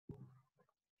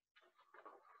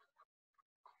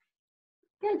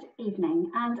Good evening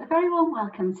and a very warm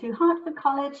welcome to Hertford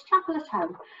College Chapel at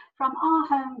Home, from our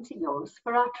home to yours,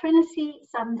 for our Trinity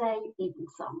Sunday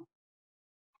Evensong.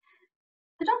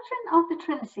 The doctrine of the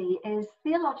Trinity is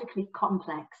theologically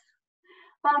complex,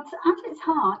 but at its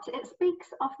heart it speaks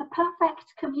of the perfect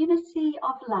community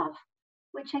of love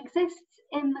which exists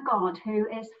in the God who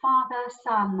is Father,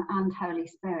 Son and Holy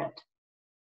Spirit.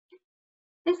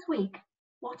 This week,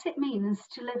 what it means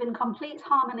to live in complete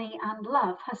harmony and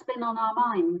love has been on our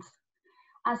minds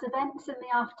as events in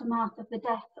the aftermath of the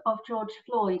death of George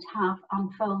Floyd have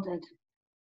unfolded.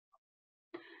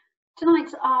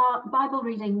 Tonight, our Bible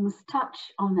readings touch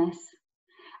on this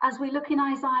as we look in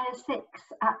Isaiah 6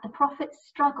 at the prophet's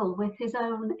struggle with his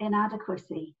own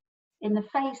inadequacy in the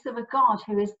face of a God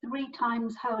who is 3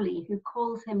 times holy, who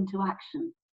calls him to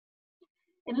action.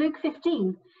 In Luke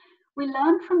 15, we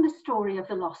learn from the story of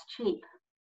the lost sheep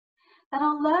that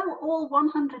although all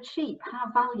 100 sheep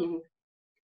have value,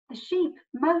 the sheep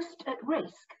most at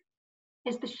risk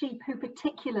is the sheep who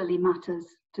particularly matters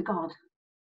to God.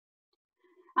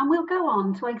 And we'll go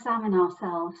on to examine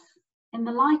ourselves in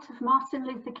the light of Martin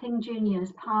Luther King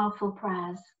Jr.'s powerful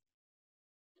prayers.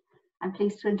 I'm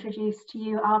pleased to introduce to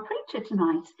you our preacher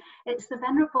tonight. It's the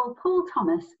Venerable Paul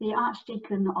Thomas, the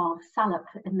Archdeacon of Salop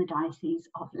in the Diocese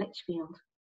of Lichfield.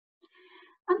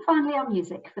 And finally, our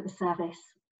music for the service.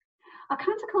 Our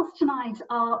canticles tonight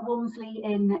are Walmsley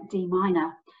in D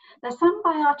minor. They're sung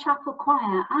by our chapel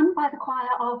choir and by the choir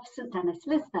of St Denis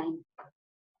Lisbane.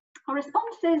 Our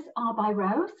responses are by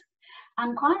Rose,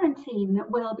 and choir and team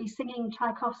will be singing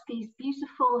Tchaikovsky's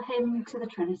beautiful hymn to the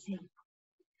Trinity.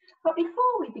 But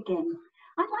before we begin,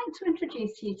 I'd like to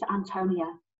introduce you to Antonia.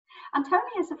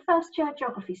 Antonia is a first-year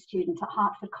geography student at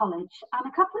Hertford College, and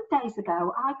a couple of days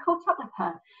ago I caught up with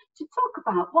her to talk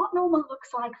about what normal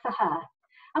looks like for her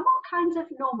and what kind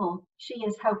of normal she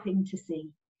is hoping to see.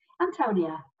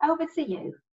 Antonia, over to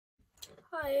you.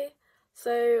 Hi.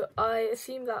 So I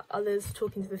assume that others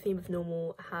talking to the theme of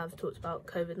normal have talked about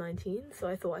COVID-19, so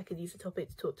I thought I could use the topic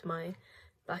to talk to my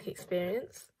Black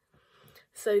experience.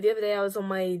 So the other day I was on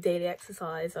my daily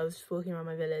exercise, I was walking around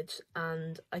my village,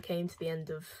 and I came to the end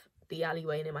of the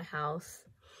alleyway near my house,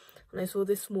 and I saw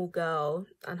this small girl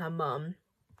and her mum,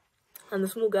 and the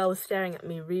small girl was staring at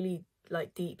me really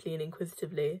deeply and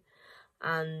inquisitively,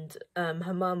 and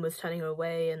her mum was turning her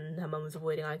away, and her mum was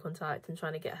avoiding eye contact and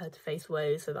trying to get her to face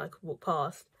away so that I could walk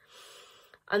past.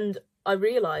 And I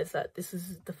realised that this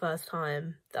is the first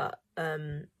time that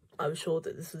I was sure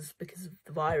that this was because of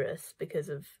the virus, because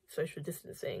of social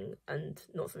distancing, and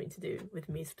not something to do with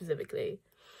me specifically.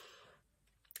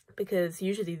 Because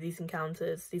usually these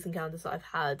encounters that I've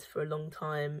had for a long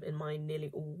time in my nearly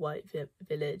all white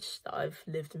village that I've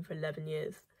lived in for 11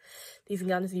 years, these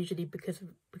encounters are usually because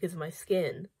of my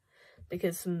skin,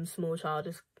 because some small child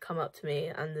has come up to me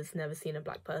and has never seen a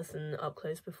Black person up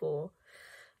close before.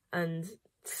 And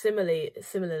similarly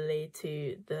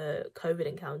to the COVID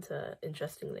encounter,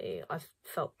 interestingly, I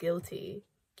felt guilty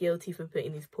for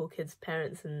putting these poor kids'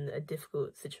 parents in a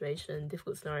difficult situation,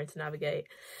 difficult scenario to navigate,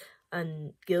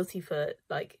 and guilty for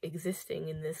existing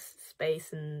in this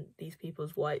space, in these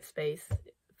people's white space,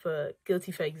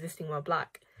 guilty for existing while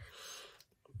Black.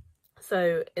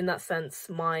 So in that sense,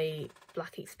 my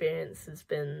Black experience has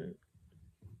been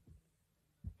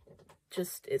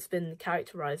it's been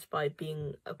characterised by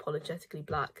being apologetically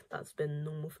Black. That's been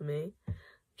normal for me.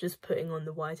 Just putting on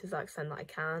the whitest accent that I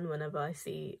can whenever I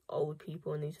see old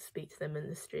people and need to speak to them in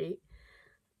the street.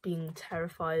 Being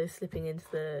terrified of slipping into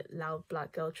the loud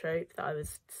Black girl trope that I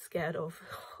was scared of,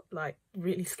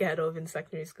 really scared of in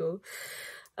secondary school.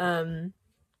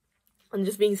 And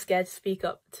just being scared to speak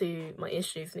up to my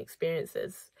issues and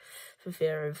experiences for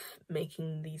fear of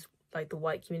making these, the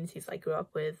white communities I grew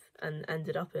up with and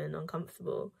ended up in,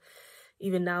 uncomfortable.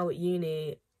 Even now at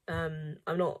uni, I'm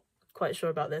not quite sure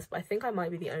about this, but I think I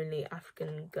might be the only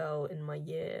African girl in my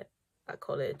year at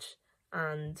college,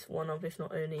 and one of, if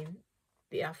not only,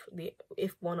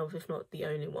 if not the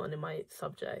only one in my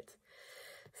subject.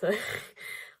 So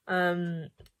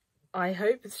I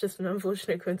hope it's just an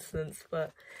unfortunate coincidence,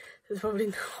 but it's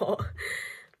probably not.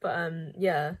 But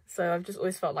yeah, so I've just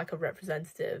always felt like a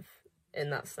representative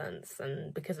in that sense,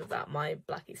 and because of that, my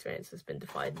Black experience has been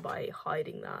defined by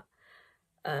hiding that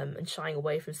and shying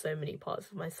away from so many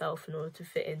parts of myself in order to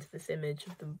fit into this image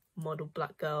of the model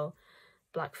Black girl,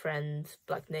 Black friend,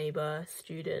 Black neighbour,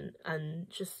 student, and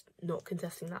just not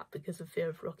contesting that because of fear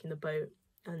of rocking the boat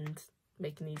and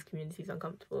making these communities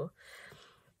uncomfortable.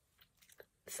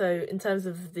 So in terms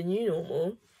of the new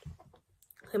normal,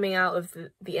 coming out of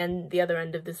the other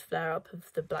end of this flare-up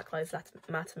of the Black Lives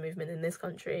Matter movement in this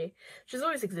country, which has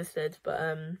always existed, but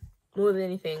more than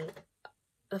anything,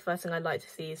 the first thing I'd like to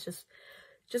see is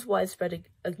just widespread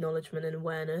acknowledgement and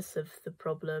awareness of the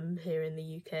problem here in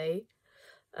the UK.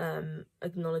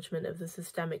 Acknowledgement of the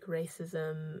systemic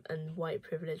racism and white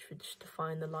privilege which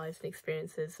define the lives and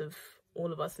experiences of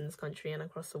all of us in this country and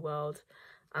across the world,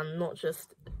 and not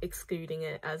just excluding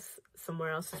it as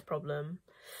somewhere else's problem.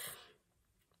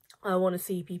 I want to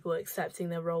see people accepting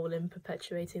their role in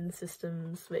perpetuating the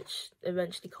systems which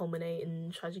eventually culminate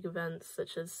in tragic events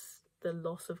such as the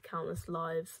loss of countless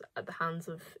lives at the hands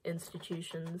of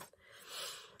institutions.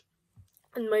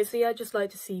 And mostly I'd just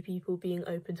like to see people being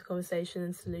open to conversation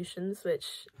and solutions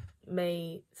which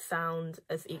may sound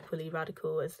as equally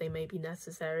radical as they may be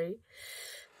necessary.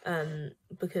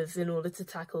 Because in order to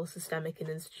tackle systemic and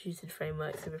instituted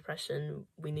frameworks of oppression,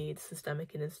 we need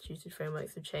systemic and instituted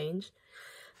frameworks of change,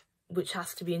 which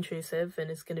has to be intrusive and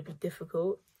is going to be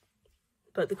difficult.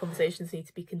 But the conversations need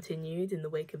to be continued in the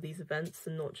wake of these events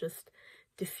and not just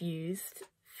diffused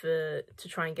to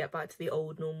try and get back to the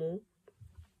old normal.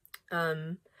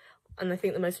 And I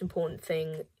think the most important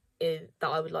thing that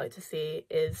I would like to see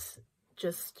is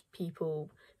just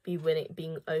people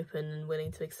being open and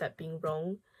willing to accept being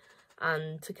wrong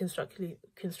and to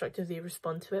constructively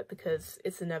respond to it, because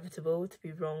it's inevitable to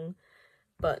be wrong.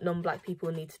 But non-black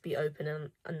people need to be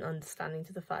open and understanding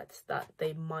to the fact that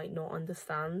they might not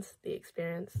understand the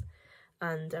experience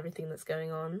and everything that's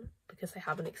going on because they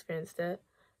haven't experienced it.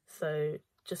 So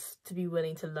just to be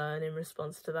willing to learn in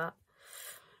response to that.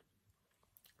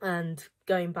 And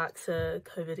going back to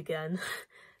COVID again,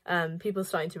 people are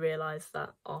starting to realise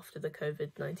that after the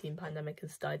COVID-19 pandemic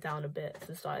has died down a bit,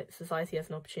 society has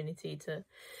an opportunity to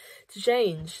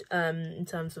change in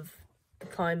terms of the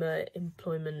climate,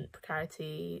 employment,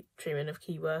 precarity, treatment of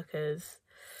key workers.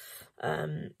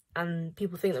 And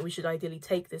people think that we should ideally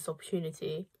take this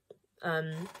opportunity.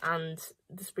 And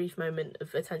this brief moment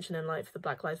of attention and light for the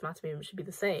Black Lives Matter movement should be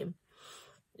the same.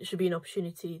 It should be an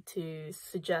opportunity to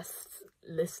suggest,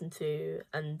 listen to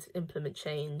and implement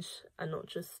change, and not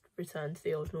just return to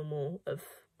the old normal of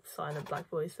silent black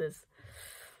voices.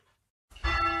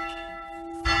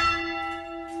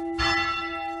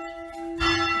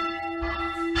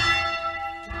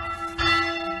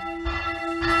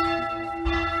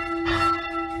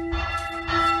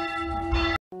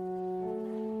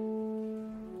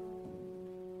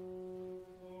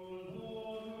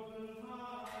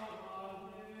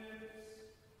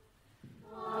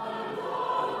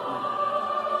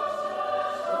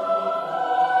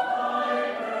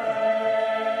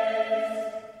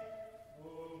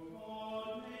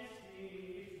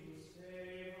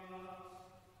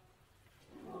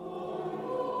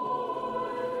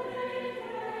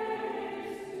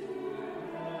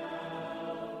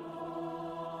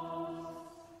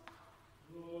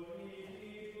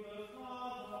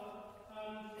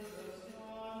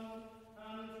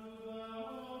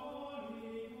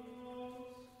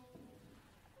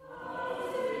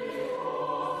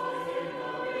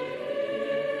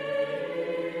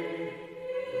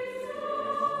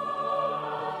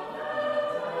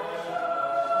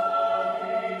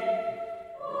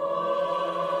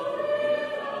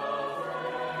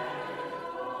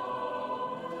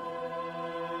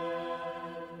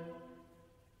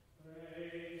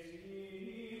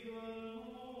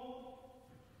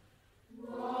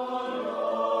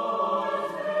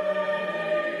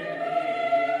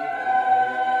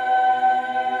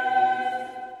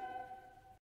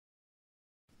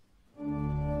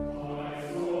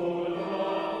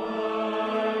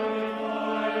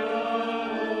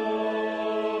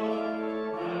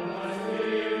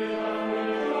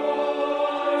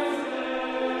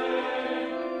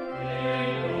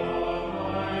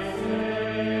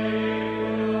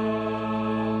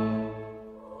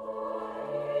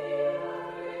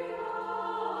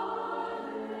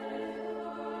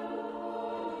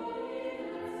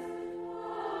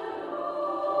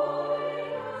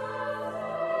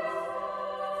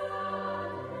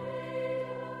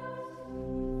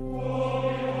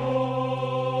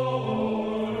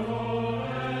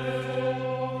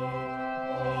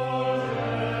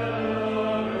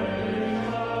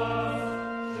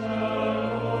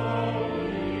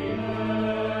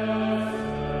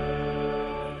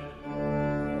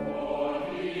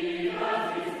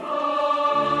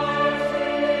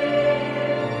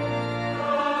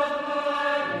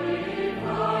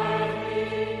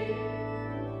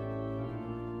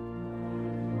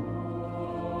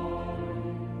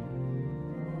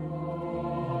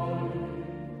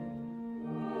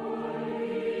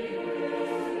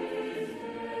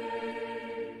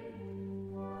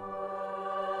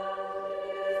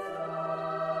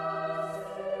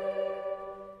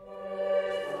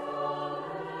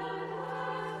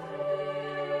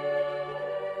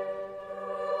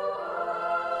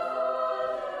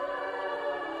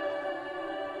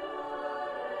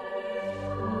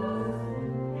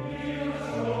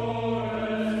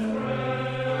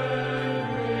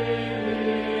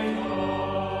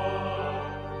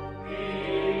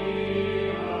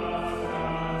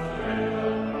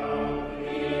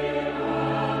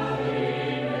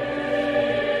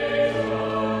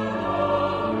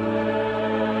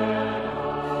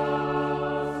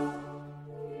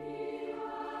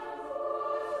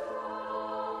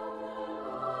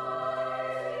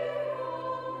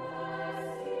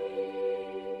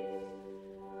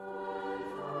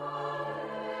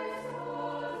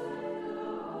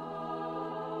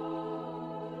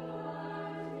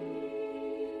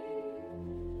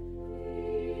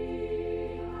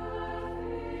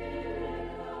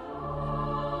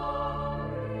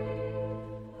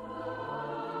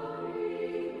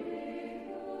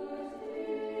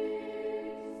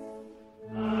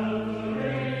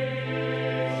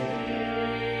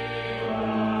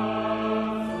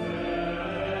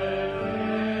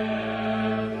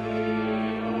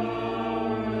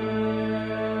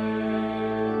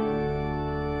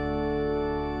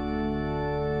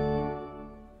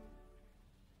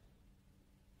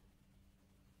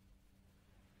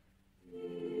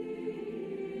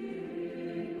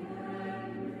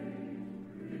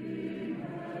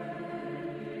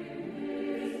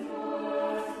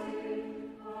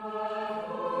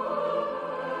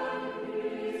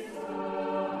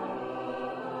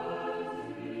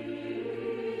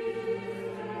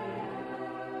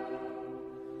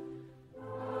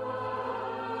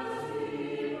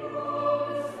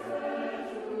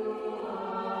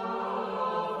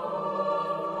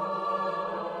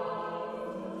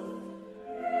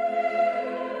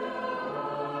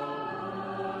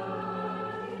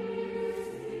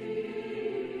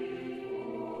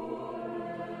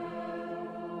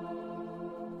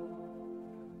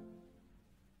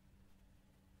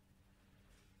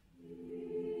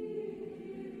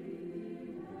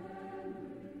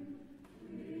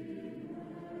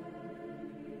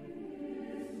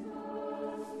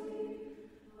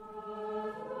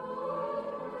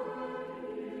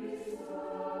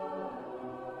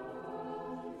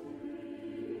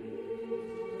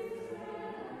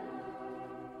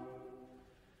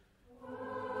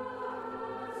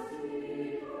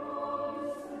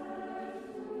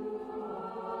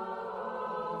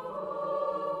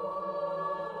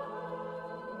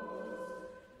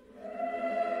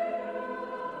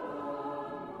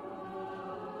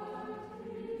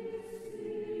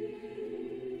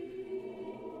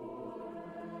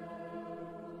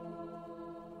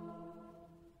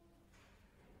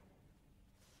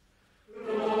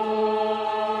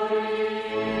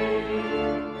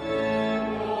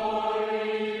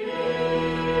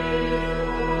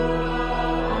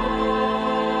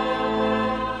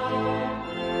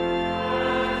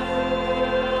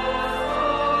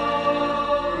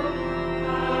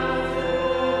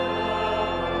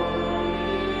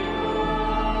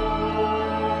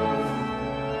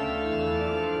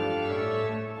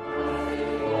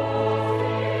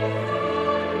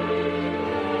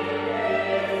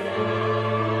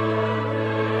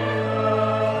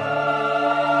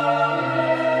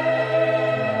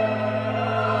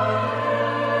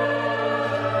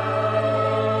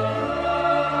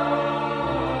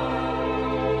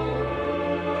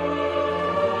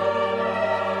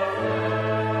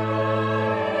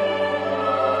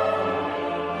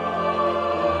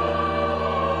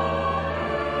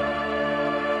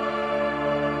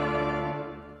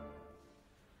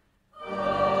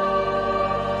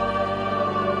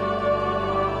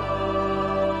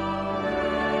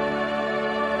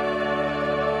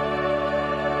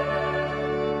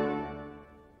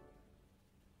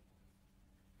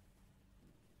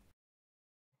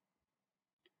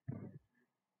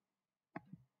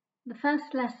 The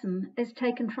first lesson is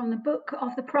taken from the book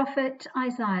of the prophet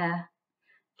Isaiah,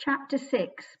 chapter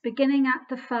 6, beginning at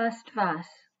the first verse.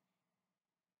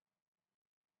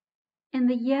 In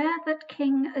the year that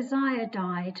King Uzziah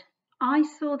died, I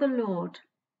saw the Lord,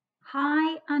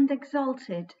 high and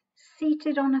exalted,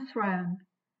 seated on a throne,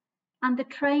 and the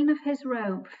train of his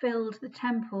robe filled the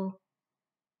temple.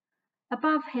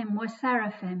 Above him were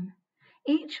seraphim,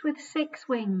 each with 6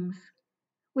 wings.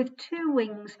 With 2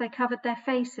 wings they covered their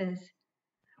faces,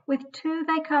 with 2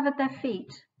 they covered their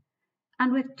feet,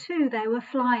 and with 2 they were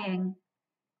flying.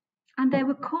 And they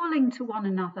were calling to one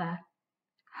another,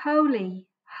 Holy,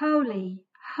 holy,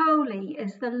 holy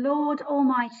is the Lord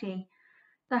Almighty.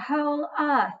 The whole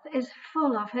earth is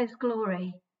full of his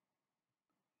glory.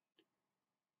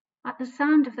 At the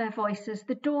sound of their voices,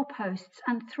 the doorposts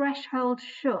and threshold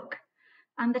shook,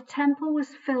 and the temple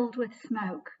was filled with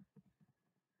smoke.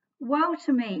 Woe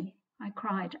to me, I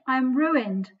cried, I am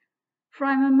ruined, for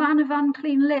I am a man of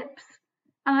unclean lips,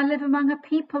 and I live among a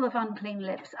people of unclean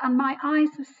lips, and my eyes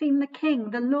have seen the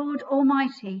King, the Lord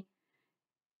Almighty.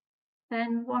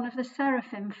 Then one of the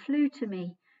seraphim flew to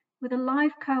me with a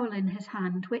live coal in his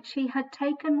hand, which he had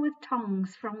taken with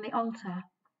tongs from the altar.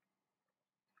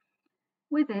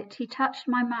 With it he touched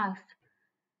my mouth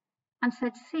and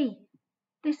said, See,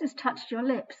 this has touched your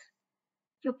lips.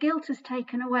 Your guilt is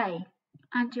taken away,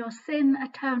 and your sin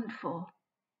atoned for.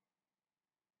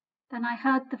 Then I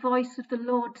heard the voice of the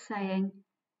Lord saying,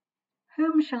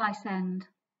 Whom shall I send,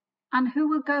 and who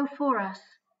will go for us?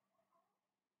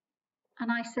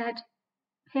 And I said,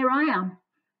 Here I am,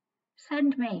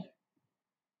 send me.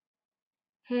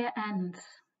 Here ends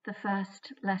the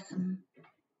first lesson.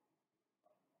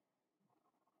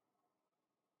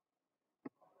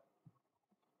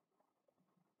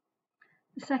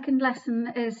 The second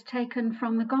lesson is taken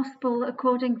from the Gospel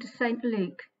according to St.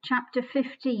 Luke, chapter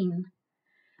 15,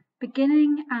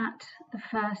 beginning at the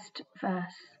first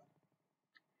verse.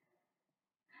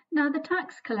 Now the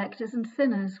tax collectors and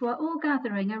sinners were all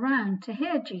gathering around to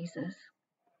hear Jesus.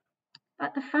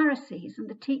 But the Pharisees and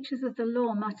the teachers of the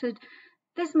law muttered,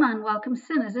 This man welcomes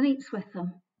sinners and eats with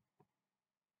them.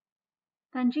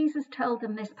 Then Jesus told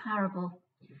them this parable.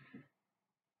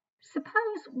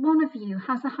 Suppose one of you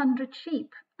has 100 sheep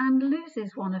and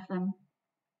loses one of them.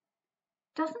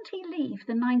 Doesn't he leave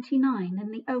the 99 in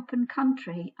the open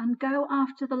country and go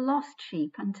after the lost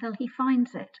sheep until he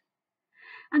finds it?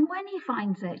 And when he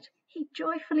finds it, he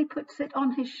joyfully puts it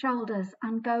on his shoulders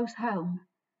and goes home.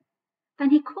 Then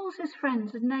he calls his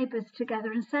friends and neighbours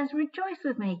together and says, Rejoice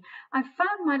with me, I've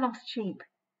found my lost sheep.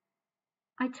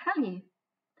 I tell you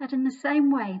that in the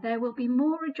same way there will be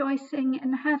more rejoicing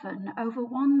in heaven over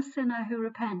one sinner who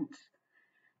repents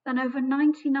than over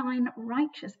 99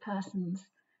 righteous persons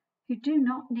who do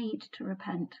not need to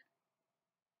repent.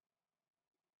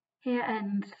 Here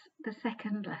ends the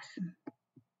second lesson.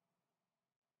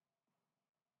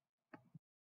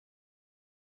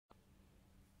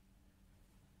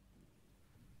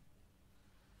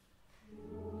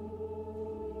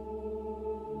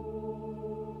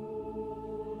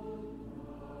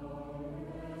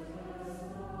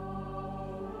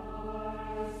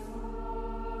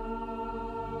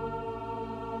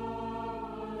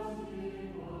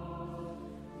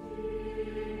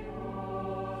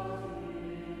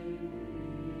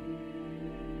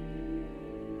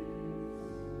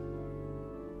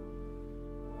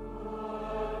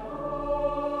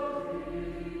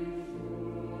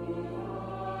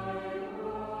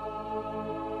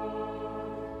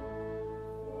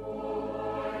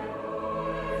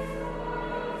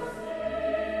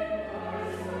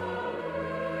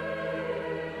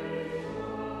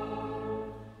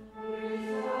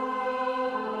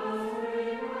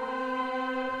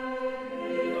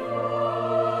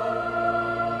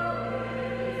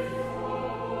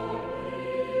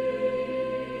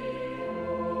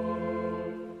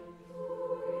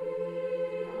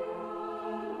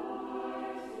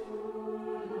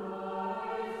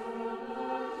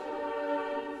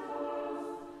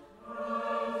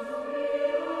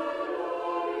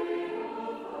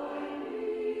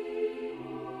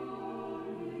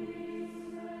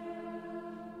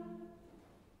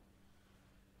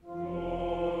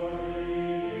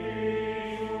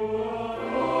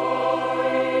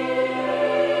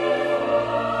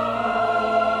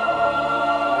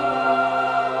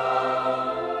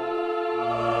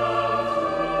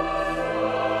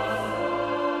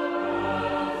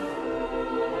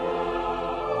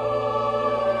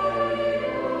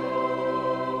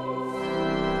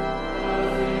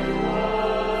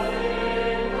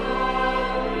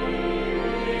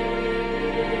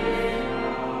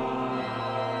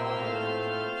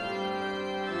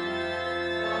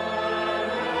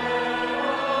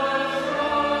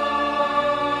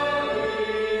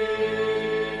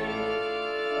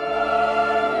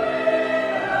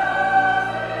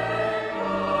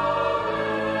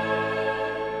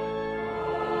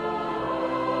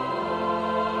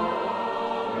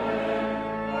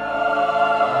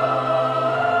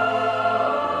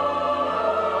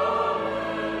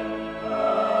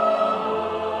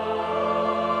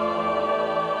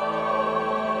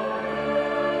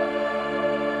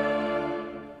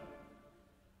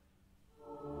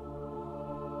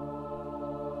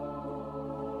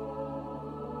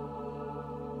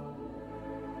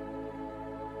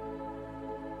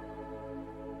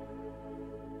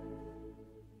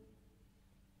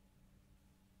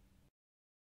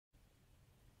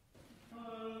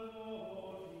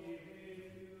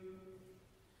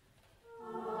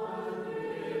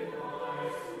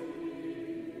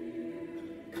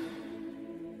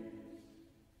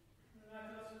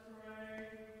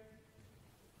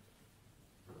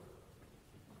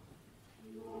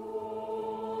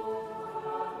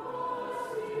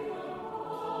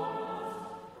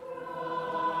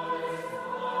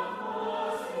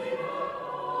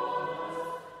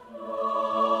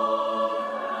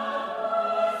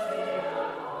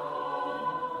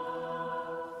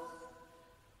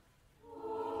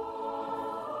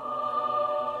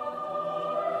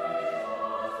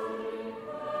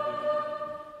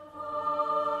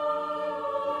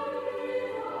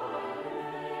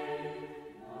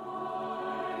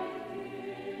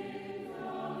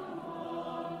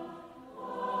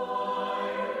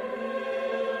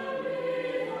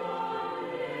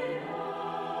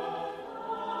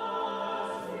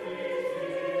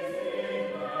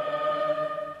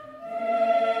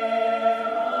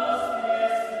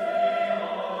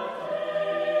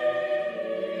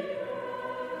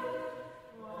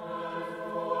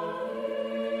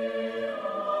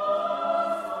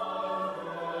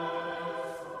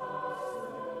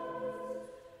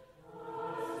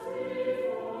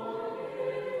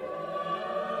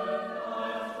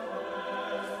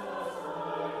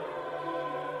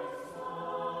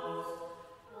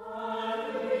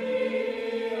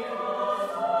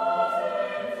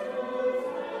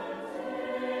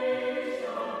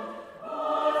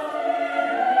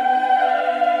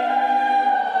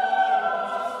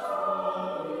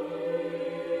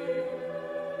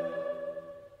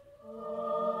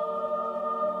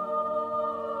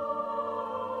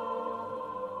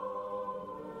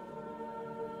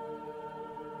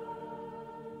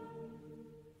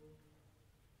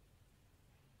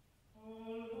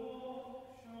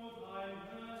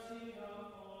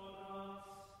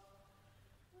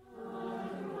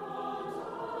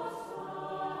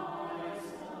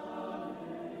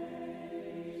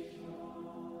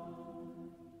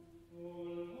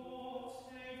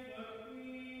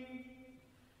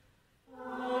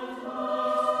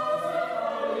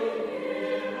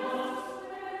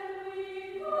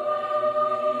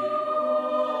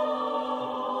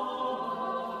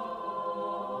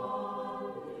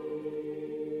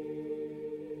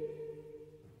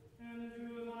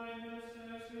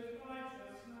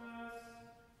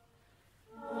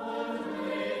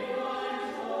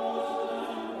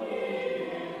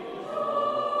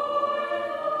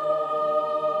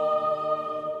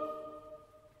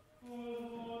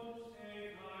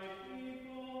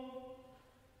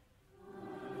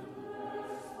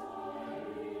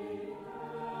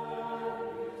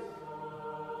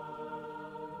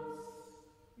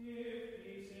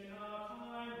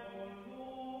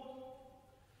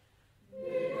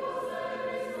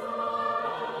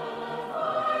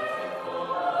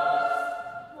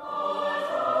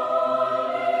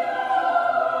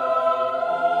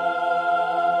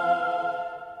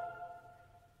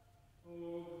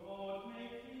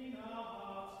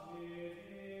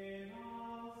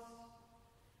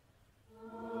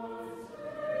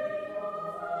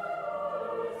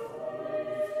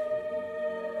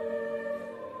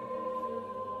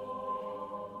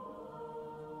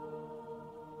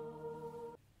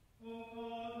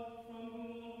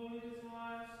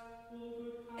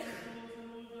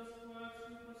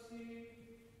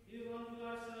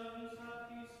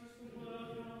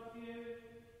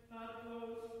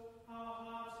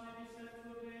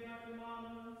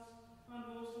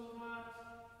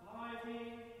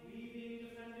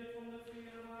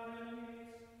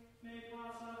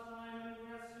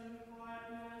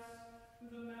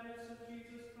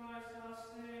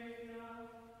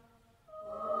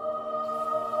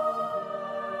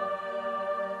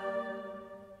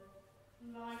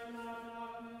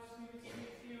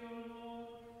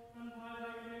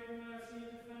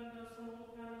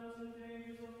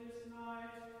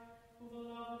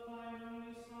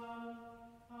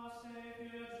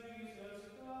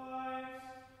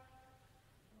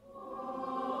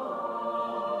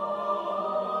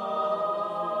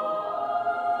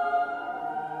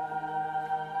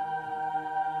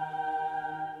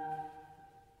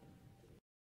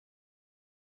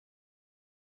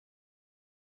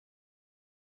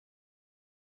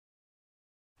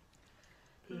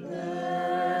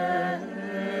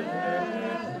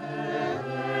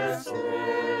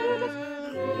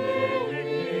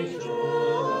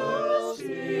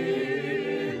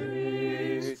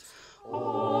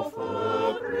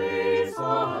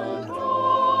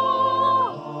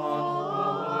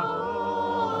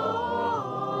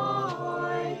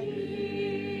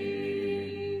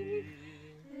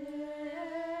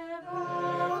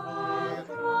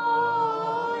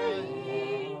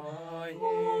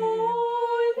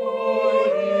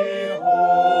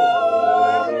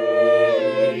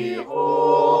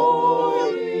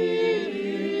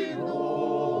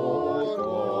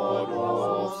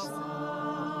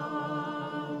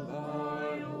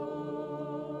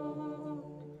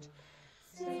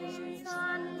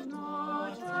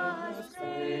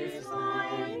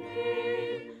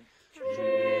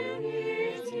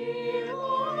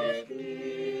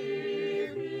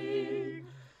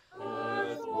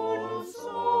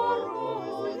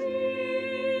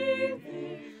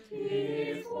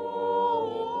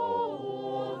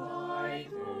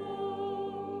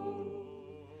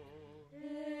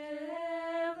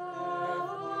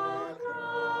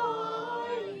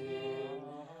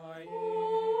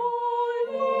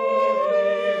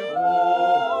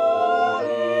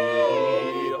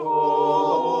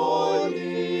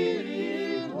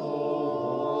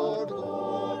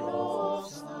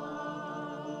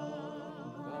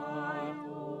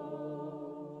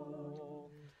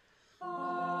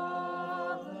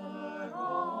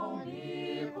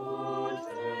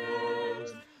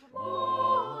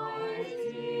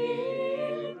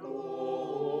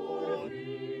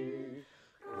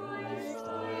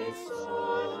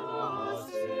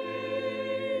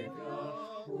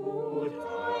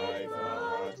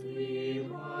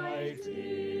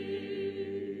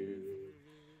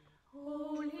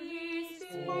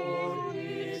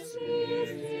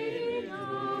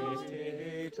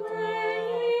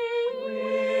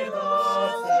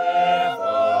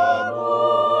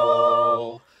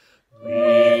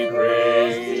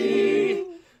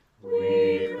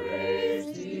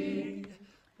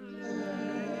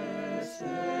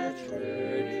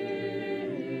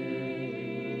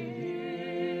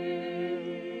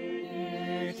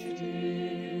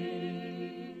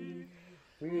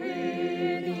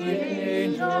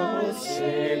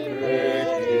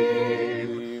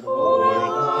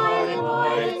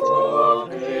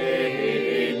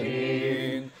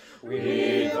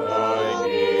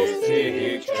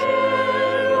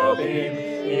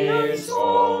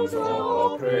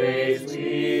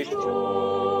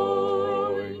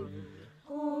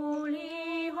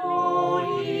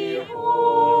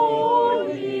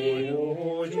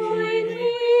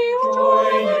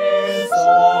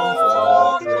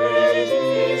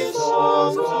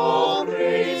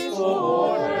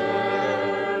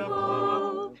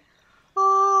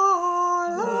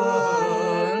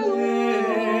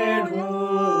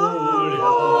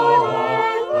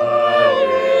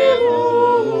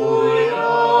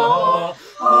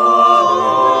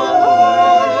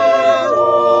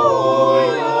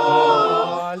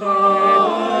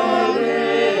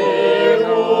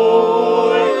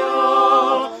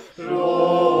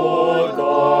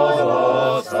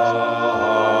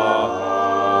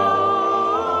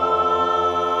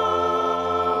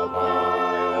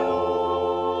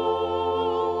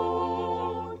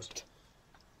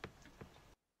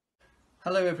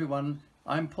 Hello everyone,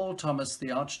 I'm Paul Thomas,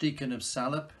 the Archdeacon of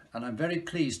Salop, and I'm very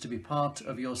pleased to be part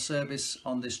of your service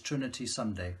on this Trinity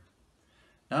Sunday.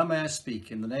 Now may I speak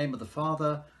in the name of the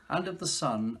Father, and of the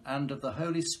Son, and of the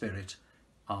Holy Spirit.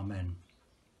 Amen.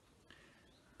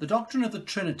 The doctrine of the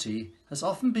Trinity has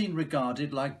often been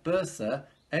regarded like Bertha,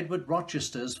 Edward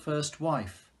Rochester's first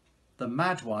wife, the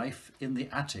mad wife in the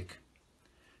attic.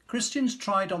 Christians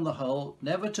tried on the whole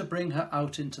never to bring her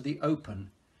out into the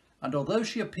open, and although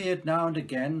she appeared now and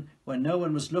again when no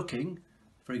one was looking,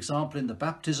 for example in the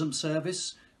baptism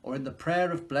service or in the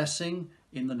prayer of blessing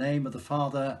in the name of the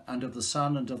Father and of the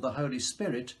Son and of the Holy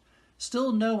Spirit,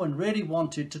 still no one really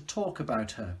wanted to talk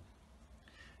about her.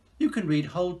 You can read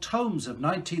whole tomes of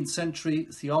 19th century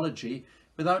theology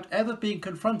without ever being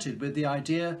confronted with the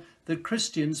idea that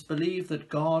Christians believe that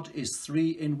God is three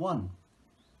in one.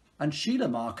 And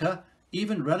Schleiermacher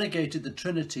even relegated the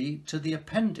Trinity to the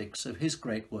appendix of his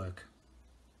great work.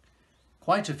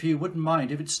 Quite a few wouldn't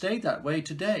mind if it stayed that way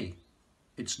today.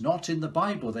 It's not in the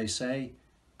Bible, they say,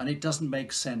 and it doesn't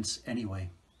make sense anyway.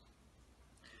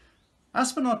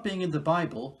 As for not being in the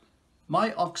Bible,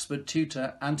 my Oxford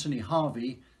tutor Anthony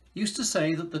Harvey used to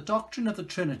say that the doctrine of the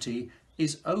Trinity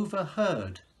is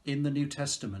overheard in the New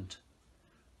Testament.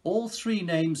 All three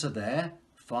names are there: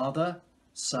 Father,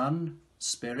 Son,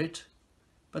 Spirit.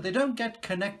 but they don't get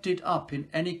connected up in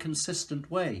any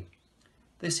consistent way.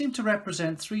 They seem to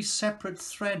represent three separate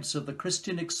threads of the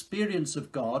Christian experience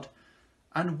of God,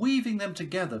 and weaving them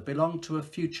together belong to a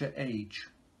future age.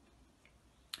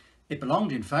 It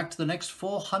belonged, in fact, to the next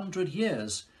 400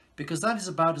 years, because that is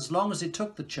about as long as it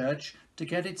took the church to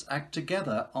get its act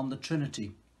together on the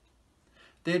Trinity.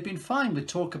 They had been fine with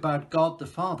talk about God the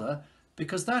Father,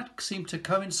 because that seemed to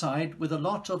coincide with a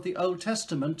lot of the Old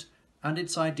Testament and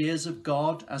its ideas of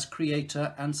God as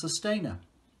creator and sustainer.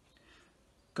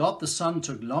 God the Son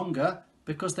took longer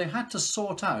because they had to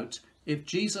sort out if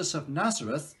Jesus of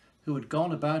Nazareth, who had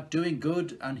gone about doing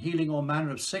good and healing all manner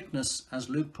of sickness, as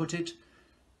Luke put it,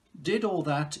 did all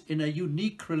that in a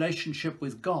unique relationship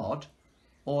with God,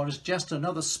 or as just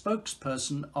another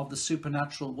spokesperson of the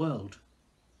supernatural world.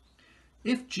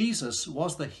 If Jesus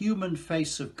was the human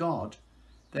face of God,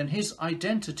 then his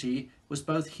identity was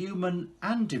both human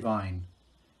and divine,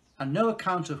 and no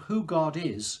account of who God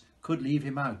is could leave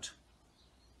him out.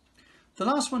 The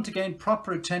last one to gain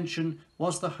proper attention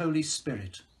was the Holy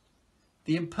Spirit.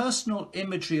 The impersonal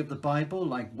imagery of the Bible,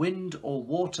 like wind or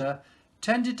water,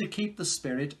 tended to keep the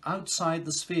Spirit outside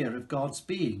the sphere of God's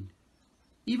being,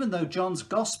 even though John's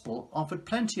Gospel offered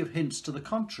plenty of hints to the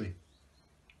contrary.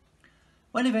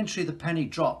 When eventually the penny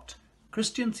dropped,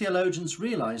 Christian theologians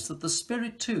realised that the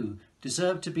Spirit too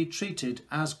deserved to be treated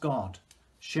as God,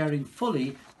 sharing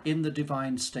fully in the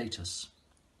divine status.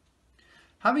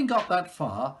 Having got that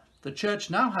far, the Church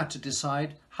now had to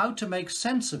decide how to make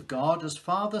sense of God as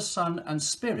Father, Son and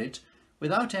Spirit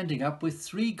without ending up with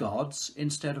three gods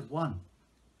instead of one.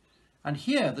 And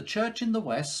here the Church in the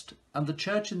West and the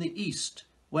Church in the East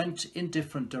went in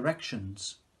different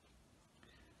directions.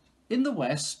 In the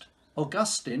West,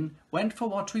 Augustine went for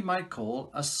what we might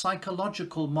call a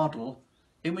psychological model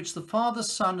in which the Father,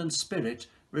 Son and Spirit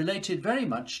related very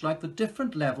much like the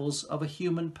different levels of a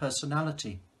human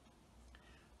personality.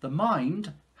 The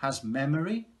mind has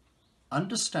memory,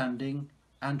 understanding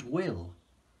and will,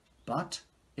 but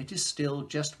it is still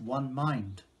just one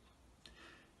mind.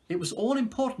 It was all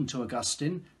important to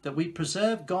Augustine that we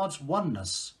preserve God's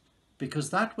oneness,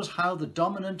 because that was how the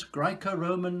dominant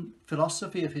Greco-Roman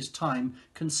philosophy of his time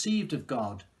conceived of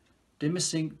God,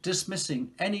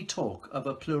 dismissing any talk of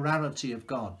a plurality of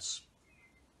gods.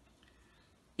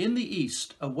 In the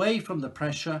East, away from the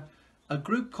pressure, a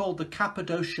group called the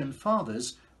Cappadocian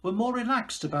Fathers were more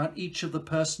relaxed about each of the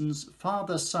persons,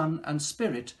 Father, Son and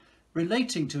Spirit,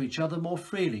 relating to each other more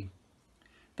freely.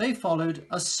 They followed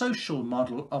a social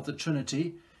model of the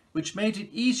Trinity, which made it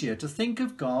easier to think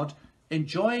of God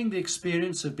enjoying the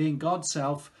experience of being God's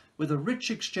self with a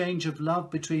rich exchange of love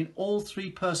between all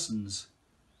three persons,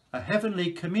 a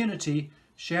heavenly community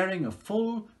sharing a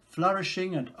full,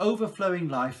 flourishing and overflowing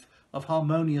life of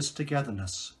harmonious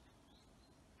togetherness.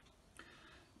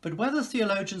 But whether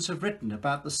theologians have written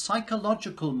about the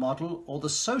psychological model or the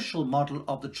social model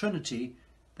of the Trinity,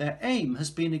 their aim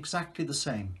has been exactly the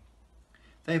same.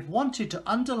 They've wanted to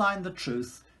underline the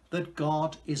truth that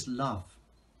God is love.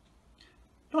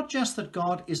 Not just that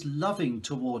God is loving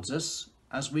towards us,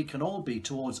 as we can all be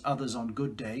towards others on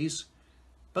good days,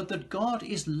 but that God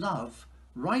is love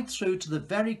right through to the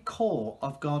very core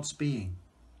of God's being.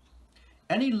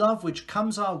 Any love which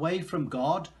comes our way from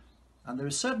God, and there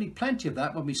is certainly plenty of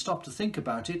that when we stop to think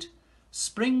about it,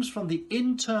 springs from the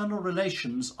internal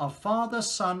relations of Father,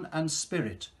 Son and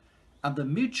Spirit, and the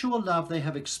mutual love they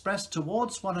have expressed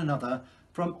towards one another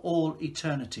from all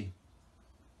eternity.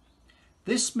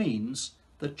 This means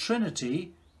the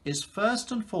Trinity is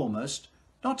first and foremost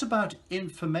not about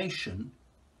information,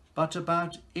 but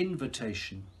about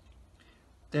invitation.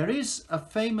 There is a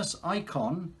famous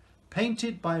icon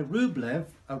painted by Rublev,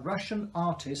 a Russian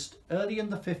artist, early in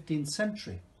the 15th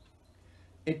century.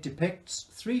 It depicts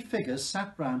three figures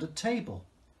sat round a table.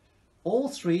 All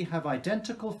three have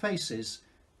identical faces,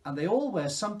 and they all wear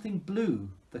something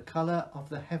blue, the colour of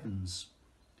the heavens.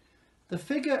 The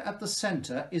figure at the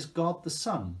centre is God the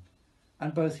Son,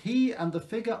 and both he and the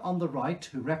figure on the right,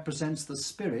 who represents the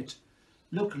Spirit,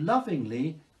 look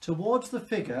lovingly towards the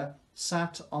figure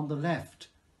sat on the left,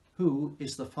 who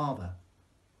is the Father.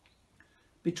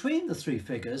 Between the three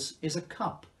figures is a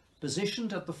cup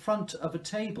positioned at the front of a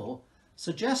table,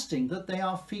 suggesting that they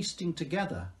are feasting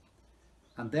together.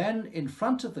 And then in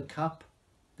front of the cup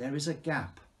there is a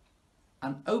gap,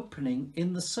 an opening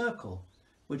in the circle,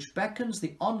 which beckons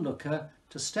the onlooker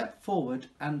to step forward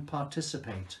and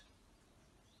participate.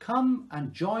 Come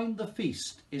and join the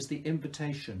feast is the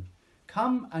invitation.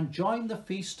 Come and join the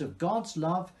feast of God's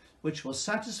love, which will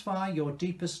satisfy your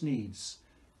deepest needs.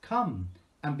 Come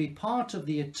and be part of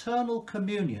the eternal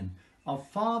communion of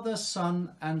Father,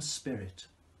 Son and Spirit.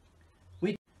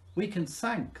 we can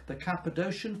thank the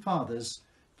Cappadocian Fathers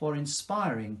for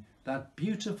inspiring that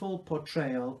beautiful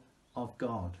portrayal of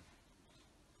God.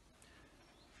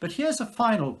 But here's a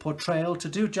final portrayal to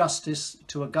do justice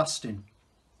to Augustine.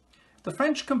 The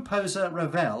French composer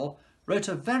Ravel wrote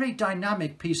a very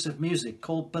dynamic piece of music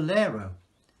called Bolero.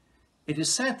 It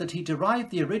is said that he derived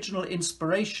the original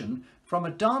inspiration from a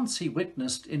dance he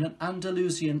witnessed in an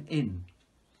Andalusian inn.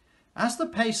 As the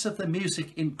pace of the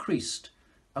music increased,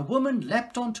 a woman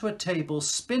leapt onto a table,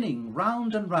 spinning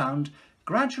round and round,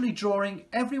 gradually drawing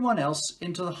everyone else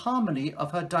into the harmony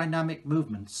of her dynamic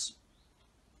movements.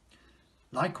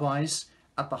 Likewise,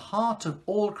 at the heart of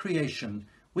all creation,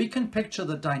 we can picture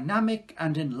the dynamic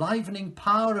and enlivening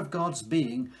power of God's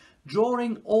being,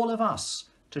 drawing all of us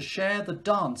to share the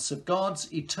dance of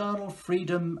God's eternal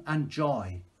freedom and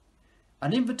joy,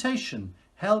 an invitation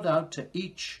held out to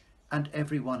each and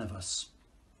every one of us.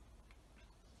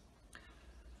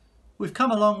 We've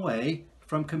come a long way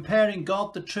from comparing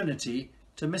God the Trinity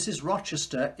to Mrs.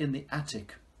 Rochester in the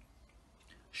attic.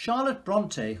 Charlotte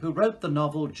Bronte, who wrote the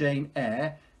novel Jane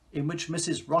Eyre, in which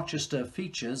Mrs. Rochester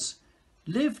features,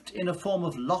 lived in a form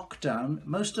of lockdown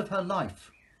most of her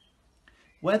life.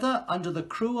 Whether under the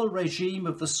cruel regime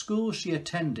of the school she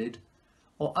attended,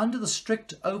 or under the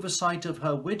strict oversight of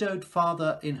her widowed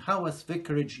father in Haworth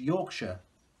Vicarage, Yorkshire,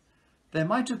 there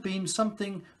might have been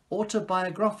something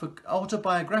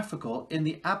autobiographical in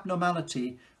the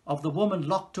abnormality of the woman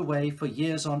locked away for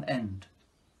years on end.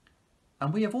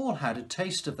 And we have all had a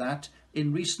taste of that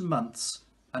in recent months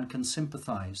and can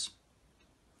sympathise.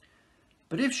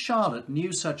 But if Charlotte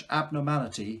knew such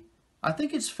abnormality, I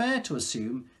think it's fair to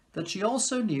assume that she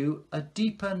also knew a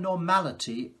deeper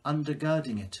normality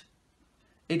undergirding it.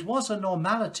 It was a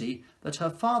normality that her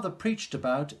father preached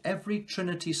about every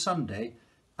Trinity Sunday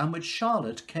and which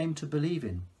Charlotte came to believe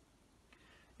in.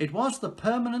 It was the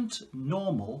permanent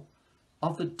normal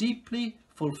of the deeply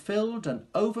fulfilled and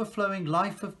overflowing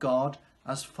life of God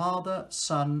as Father,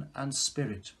 Son and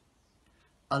Spirit.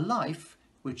 A life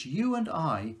which you and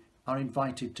I are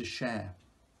invited to share.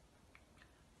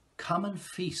 Come and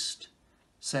feast,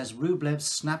 says Rublev's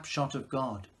snapshot of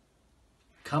God.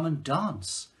 Come and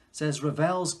dance, says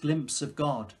Ravel's glimpse of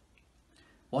God.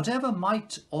 Whatever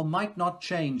might or might not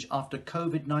change after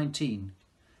COVID-19,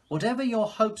 whatever your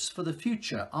hopes for the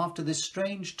future after this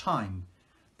strange time,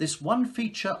 this one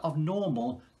feature of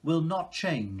normal will not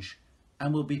change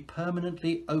and will be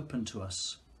permanently open to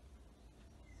us.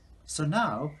 So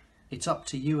now it's up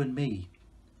to you and me.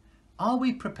 Are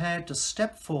we prepared to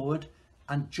step forward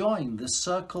and join this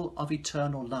circle of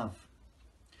eternal love?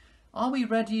 Are we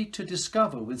ready to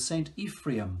discover with St.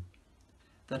 Ephraim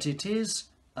that it is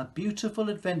a beautiful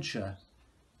adventure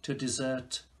to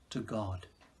desert to God?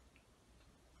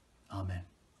 Amen.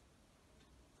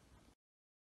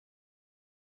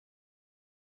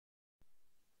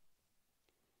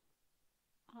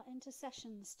 Our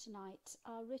intercessions tonight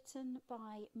are written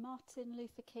by Martin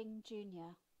Luther King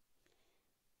Jr.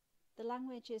 The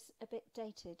language is a bit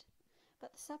dated,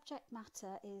 but the subject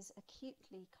matter is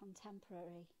acutely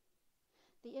contemporary.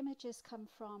 The images come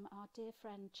from our dear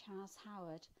friend Chas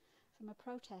Howard from a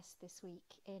protest this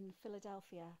week in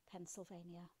Philadelphia,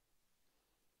 Pennsylvania.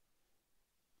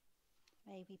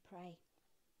 May we pray.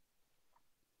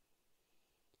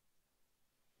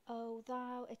 O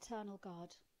thou eternal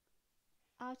God,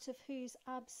 out of whose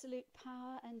absolute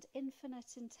power and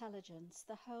infinite intelligence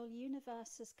the whole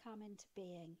universe has come into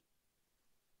being,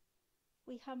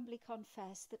 we humbly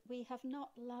confess that we have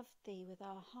not loved thee with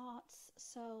our hearts,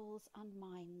 souls and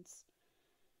minds,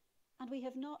 and we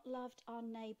have not loved our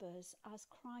neighbours as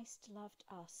Christ loved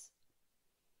us.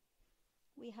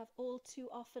 We have all too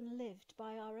often lived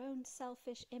by our own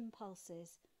selfish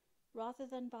impulses rather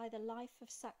than by the life of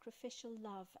sacrificial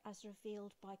love as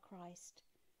revealed by Christ.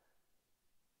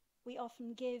 We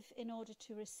often give in order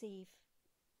to receive.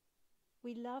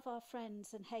 We love our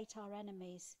friends and hate our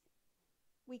enemies.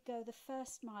 We go the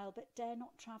first mile but dare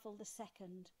not travel the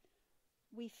second.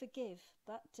 We forgive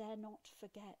but dare not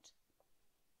forget.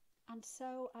 And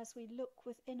so, as we look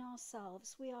within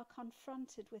ourselves, we are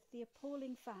confronted with the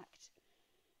appalling fact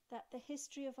that the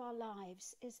history of our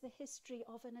lives is the history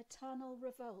of an eternal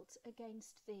revolt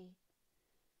against thee.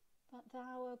 But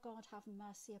thou, O God, have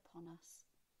mercy upon us.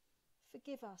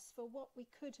 Forgive us for what we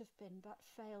could have been but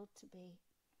failed to be.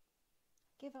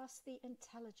 Give us the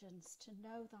intelligence to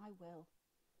know thy will.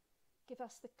 Give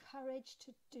us the courage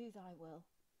to do thy will.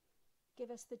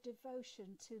 Give us the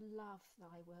devotion to love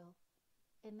thy will.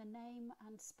 In the name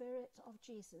and spirit of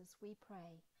Jesus we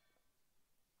pray.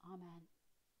 Amen.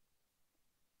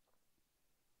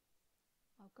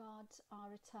 O God,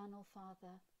 our eternal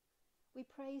Father, We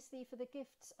praise thee for the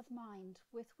gifts of mind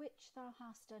with which thou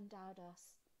hast endowed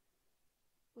us.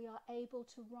 We are able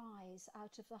to rise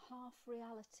out of the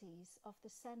half-realities of the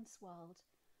sense world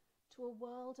to a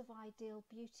world of ideal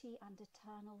beauty and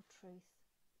eternal truth.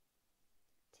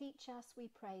 Teach us, we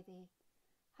pray thee,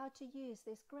 how to use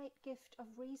this great gift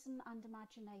of reason and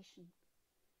imagination,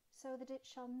 so that it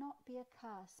shall not be a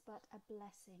curse but a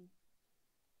blessing.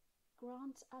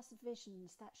 Grant us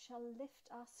visions that shall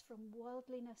lift us from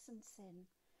worldliness and sin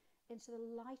into the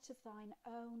light of thine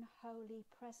own holy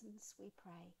presence, we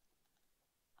pray.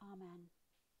 Amen.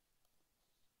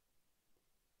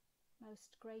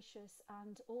 Most gracious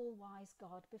and all-wise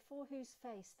God, before whose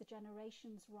face the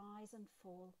generations rise and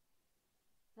fall,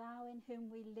 thou in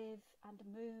whom we live and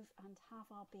move and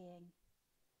have our being,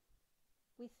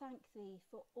 we thank thee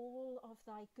for all of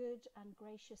thy good and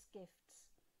gracious gifts,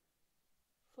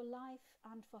 for life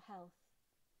and for health,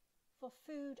 for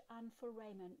food and for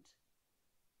raiment,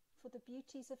 for the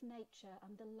beauties of nature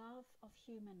and the love of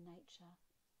human nature.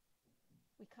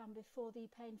 We come before thee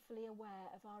painfully aware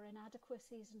of our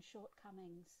inadequacies and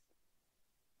shortcomings.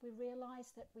 We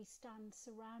realise that we stand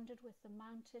surrounded with the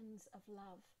mountains of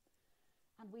love,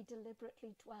 and we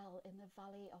deliberately dwell in the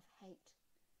valley of hate.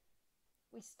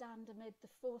 We stand amid the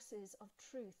forces of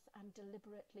truth and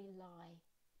deliberately lie.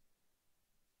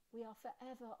 We are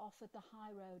forever offered the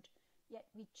high road, yet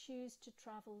we choose to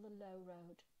travel the low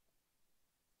road.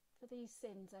 For these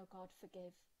sins, O God,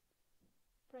 forgive.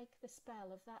 Break the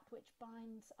spell of that which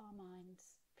binds our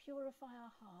minds. Purify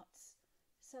our hearts,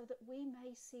 so that we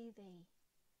may see thee.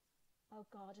 O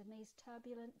God, in these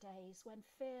turbulent days, when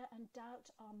fear and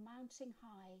doubt are mounting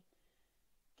high,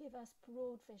 give us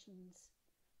broad visions,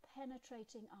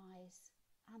 penetrating eyes,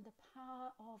 and the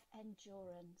power of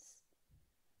endurance.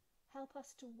 Help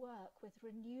us to work with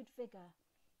renewed vigour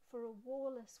for a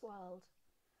warless world,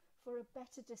 for a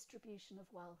better distribution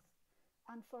of wealth,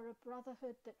 and for a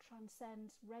brotherhood that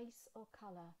transcends race or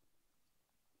colour.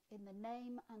 In the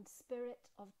name and spirit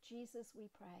of Jesus we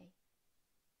pray.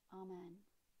 Amen.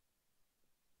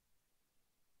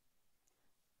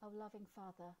 O loving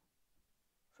Father,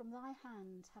 from thy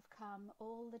hand have come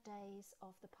all the days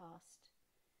of the past.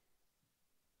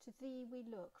 To thee we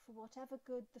look for whatever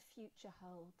good the future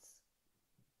holds.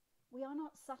 We are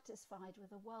not satisfied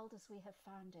with the world as we have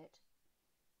found it.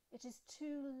 It is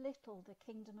too little the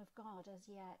kingdom of God as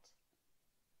yet.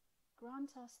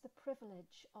 Grant us the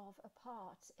privilege of a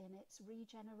part in its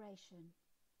regeneration.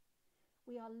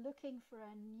 We are looking for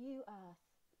a new earth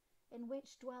in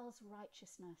which dwells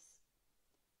righteousness.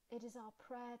 It is our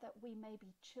prayer that we may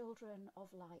be children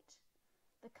of light,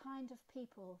 the kind of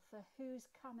people for whose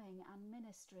coming and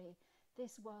ministry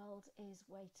this world is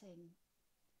waiting.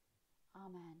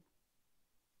 Amen.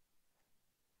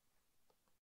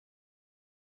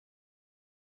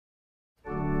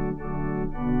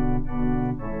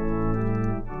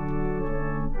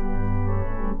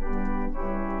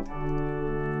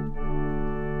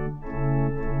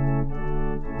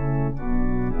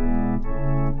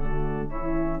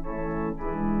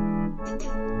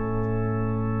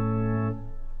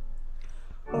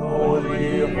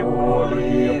 Holy,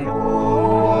 holy,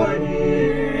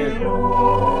 holy,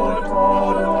 Lord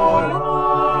God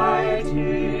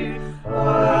Almighty,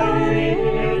 early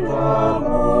in the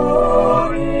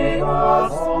morning a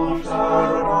song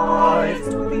shall rise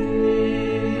to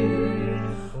thee.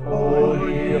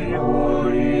 Holy,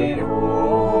 holy,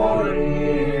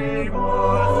 holy,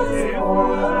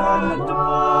 merciful and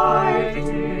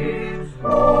mighty,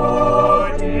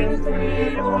 Lord in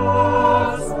three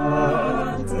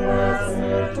persons,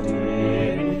 blessed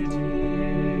Trinity.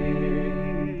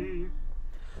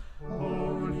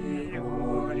 Holy,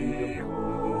 holy,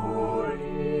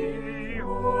 holy,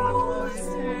 all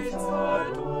saints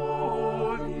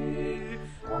adore thee,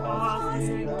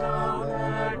 casting down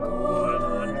their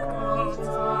golden crowns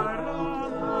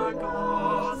around the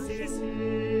glassy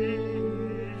sea.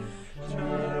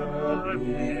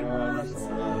 Cherubim and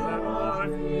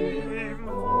seraphim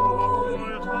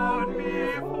fold down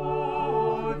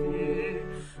before thee,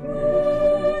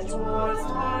 angels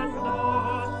and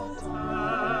not,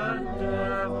 and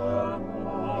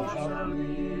evermore shall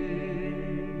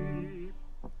be.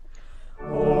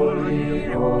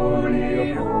 Holy,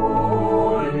 holy,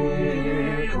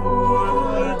 holy,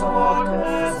 all the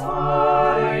darkness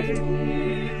hiding,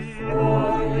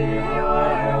 only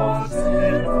eye of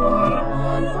silver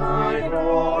and thy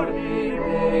glory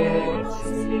may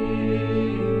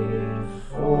see.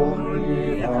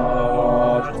 Only thou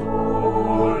art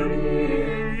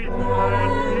holy,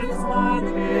 there is none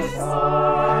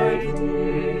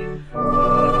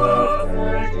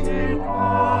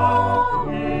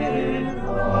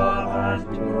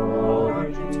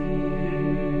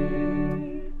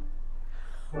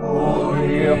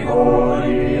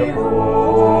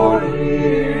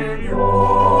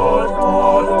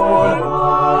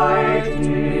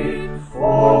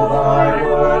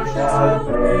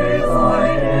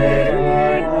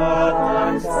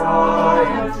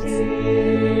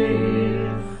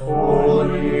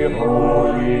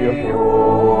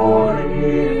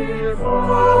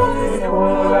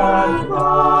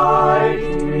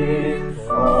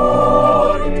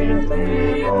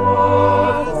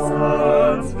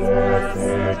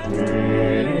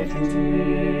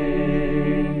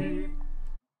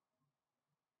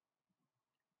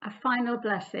final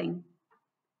blessing.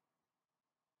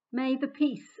 May the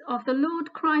peace of the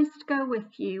Lord Christ go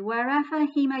with you wherever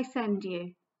he may send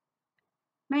you.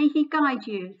 May he guide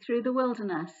you through the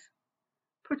wilderness,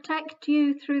 protect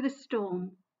you through the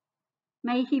storm.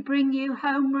 May he bring you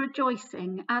home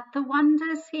rejoicing at the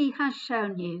wonders he has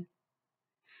shown you.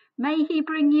 May he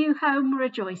bring you home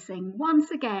rejoicing once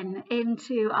again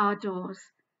into our doors.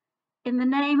 In the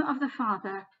name of the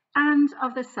Father, and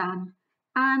of the Son,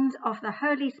 and of the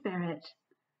Holy Spirit.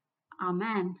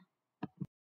 Amen.